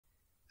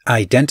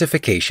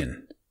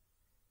Identification.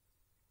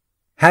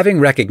 Having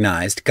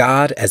recognized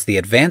God as the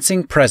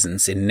advancing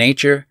presence in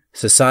nature,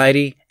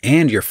 society,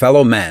 and your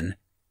fellow men,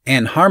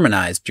 and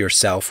harmonized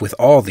yourself with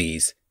all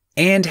these,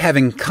 and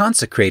having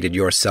consecrated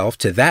yourself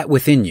to that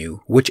within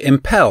you which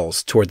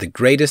impels toward the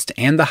greatest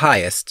and the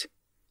highest,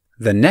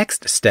 the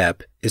next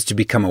step is to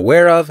become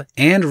aware of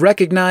and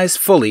recognize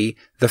fully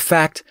the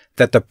fact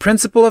that the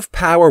principle of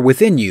power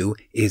within you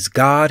is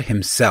God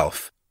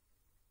Himself.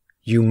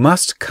 You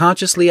must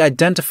consciously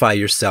identify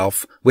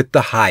yourself with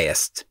the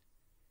highest.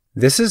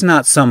 This is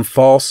not some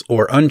false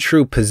or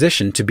untrue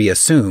position to be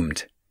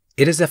assumed.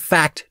 It is a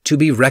fact to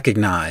be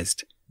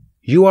recognized.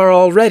 You are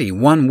already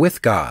one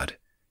with God.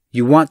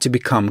 You want to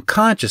become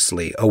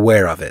consciously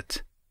aware of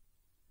it.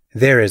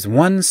 There is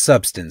one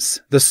substance,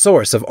 the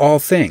source of all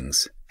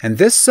things, and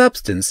this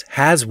substance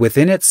has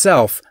within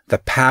itself the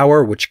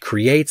power which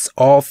creates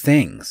all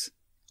things.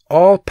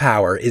 All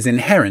power is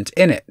inherent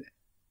in it.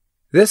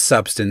 This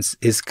substance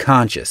is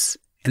conscious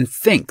and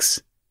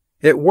thinks.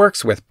 It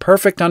works with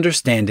perfect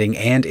understanding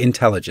and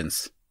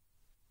intelligence.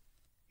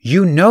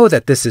 You know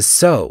that this is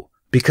so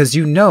because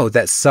you know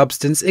that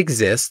substance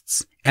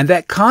exists and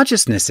that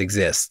consciousness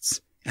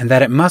exists, and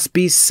that it must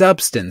be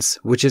substance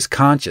which is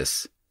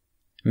conscious.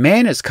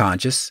 Man is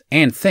conscious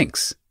and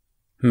thinks.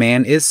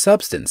 Man is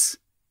substance.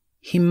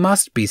 He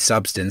must be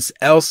substance,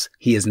 else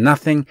he is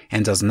nothing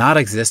and does not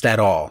exist at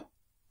all.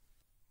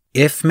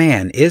 If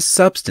man is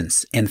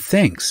substance and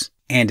thinks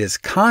and is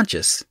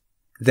conscious,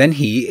 then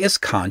he is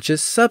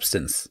conscious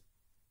substance.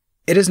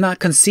 It is not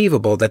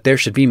conceivable that there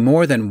should be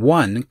more than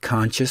one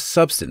conscious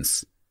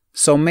substance.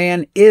 So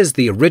man is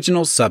the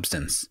original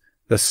substance,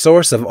 the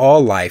source of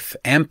all life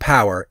and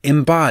power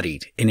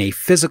embodied in a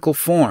physical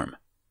form.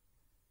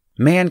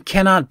 Man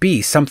cannot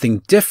be something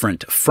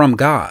different from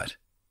God.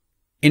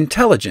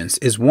 Intelligence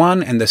is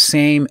one and the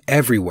same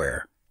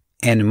everywhere,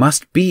 and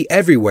must be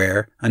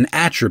everywhere an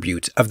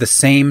attribute of the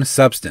same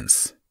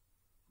substance.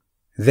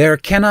 There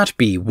cannot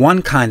be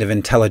one kind of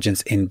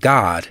intelligence in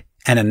God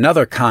and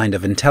another kind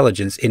of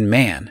intelligence in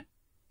man.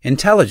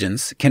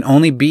 Intelligence can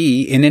only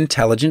be in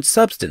intelligent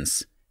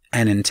substance,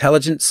 and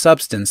intelligent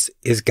substance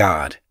is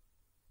God.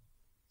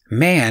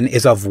 Man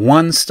is of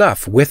one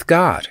stuff with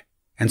God,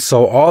 and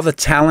so all the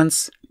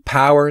talents,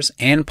 powers,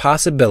 and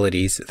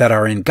possibilities that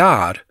are in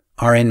God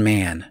are in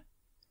man.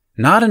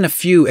 Not in a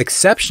few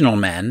exceptional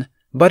men,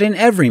 but in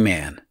every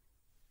man.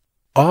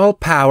 All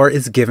power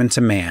is given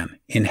to man,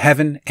 in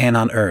heaven and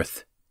on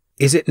earth.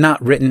 Is it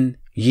not written,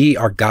 "Ye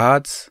are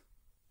gods"?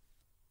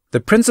 The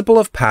principle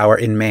of power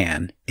in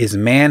man is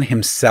man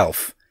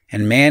himself,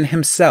 and man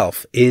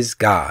himself is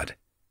God.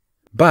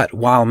 But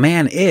while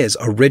man is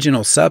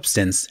original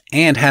substance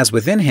and has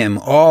within him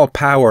all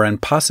power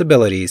and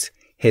possibilities,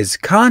 his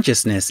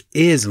consciousness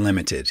is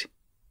limited.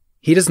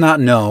 He does not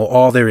know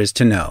all there is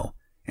to know,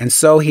 and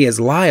so he is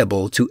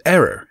liable to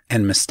error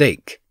and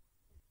mistake.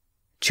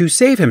 To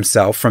save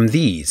himself from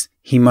these,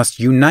 he must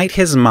unite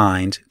his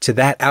mind to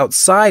that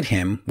outside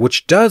him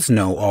which does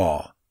know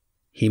all.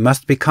 He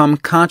must become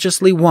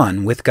consciously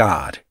one with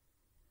God.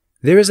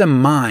 There is a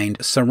mind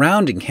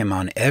surrounding him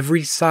on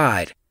every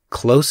side,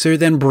 closer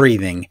than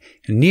breathing,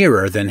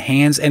 nearer than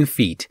hands and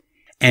feet,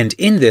 and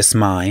in this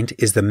mind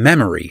is the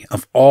memory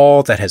of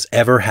all that has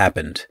ever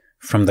happened,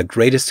 from the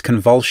greatest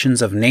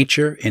convulsions of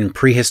nature in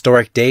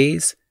prehistoric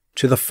days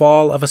to the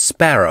fall of a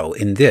sparrow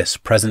in this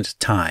present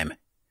time,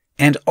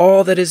 and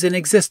all that is in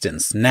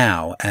existence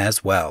now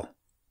as well.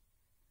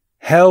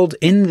 Held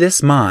in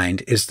this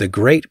mind is the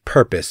great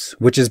purpose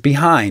which is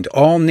behind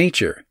all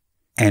nature,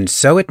 and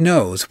so it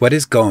knows what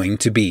is going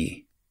to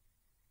be.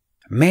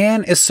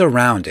 Man is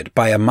surrounded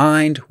by a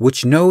mind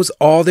which knows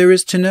all there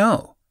is to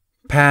know,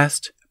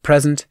 past,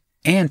 present,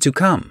 and to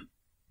come.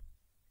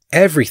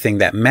 Everything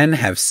that men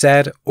have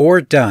said or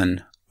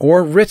done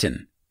or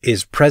written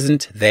is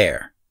present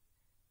there.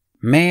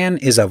 Man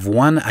is of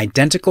one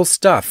identical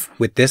stuff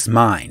with this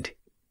mind.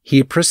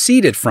 He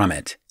proceeded from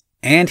it,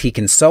 and he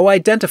can so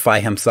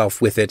identify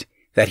himself with it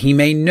that he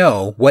may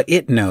know what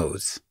it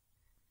knows.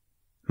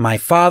 "My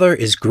Father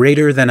is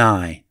greater than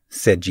I,"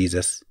 said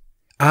Jesus.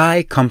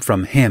 "I come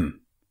from him.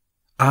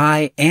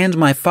 I and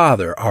my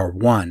Father are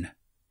one.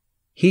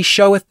 He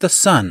showeth the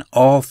Son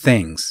all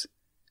things.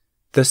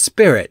 The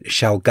Spirit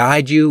shall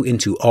guide you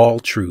into all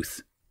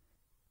truth."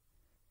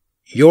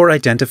 Your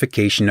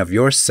identification of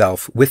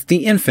yourself with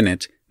the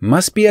infinite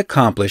must be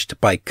accomplished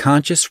by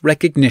conscious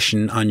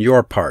recognition on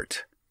your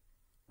part,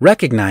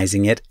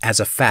 recognizing it as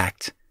a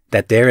fact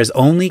that there is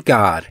only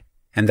God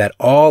and that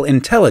all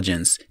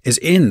intelligence is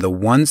in the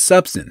one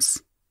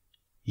substance.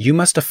 You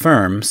must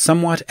affirm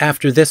somewhat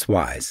after this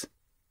wise: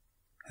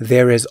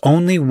 there is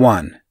only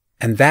one,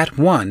 and that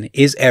one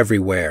is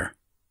everywhere.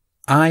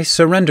 I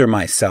surrender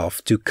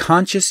myself to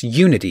conscious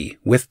unity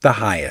with the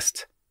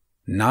highest.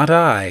 Not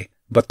I,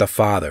 but the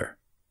Father.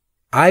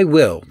 I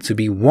will to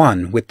be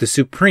one with the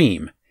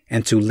Supreme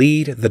and to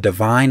lead the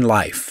divine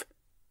life.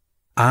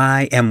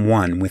 I am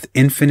one with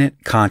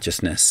infinite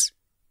consciousness.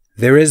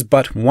 There is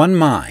but one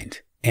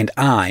mind, and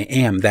I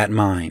am that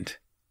mind.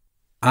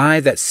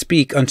 I that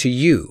speak unto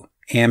you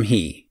am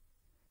He.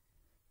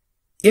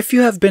 If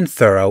you have been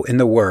thorough in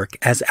the work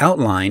as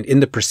outlined in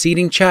the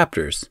preceding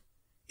chapters,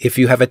 if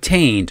you have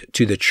attained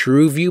to the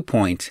true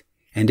viewpoint,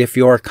 and if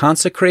your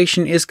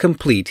consecration is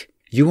complete,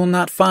 you will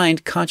not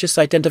find conscious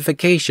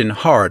identification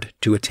hard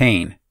to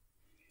attain.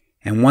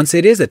 And once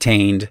it is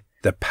attained,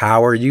 the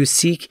power you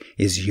seek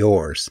is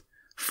yours,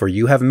 for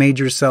you have made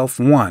yourself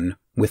one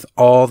with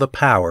all the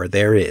power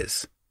there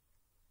is.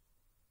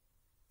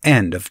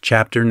 End of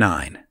chapter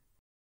 9.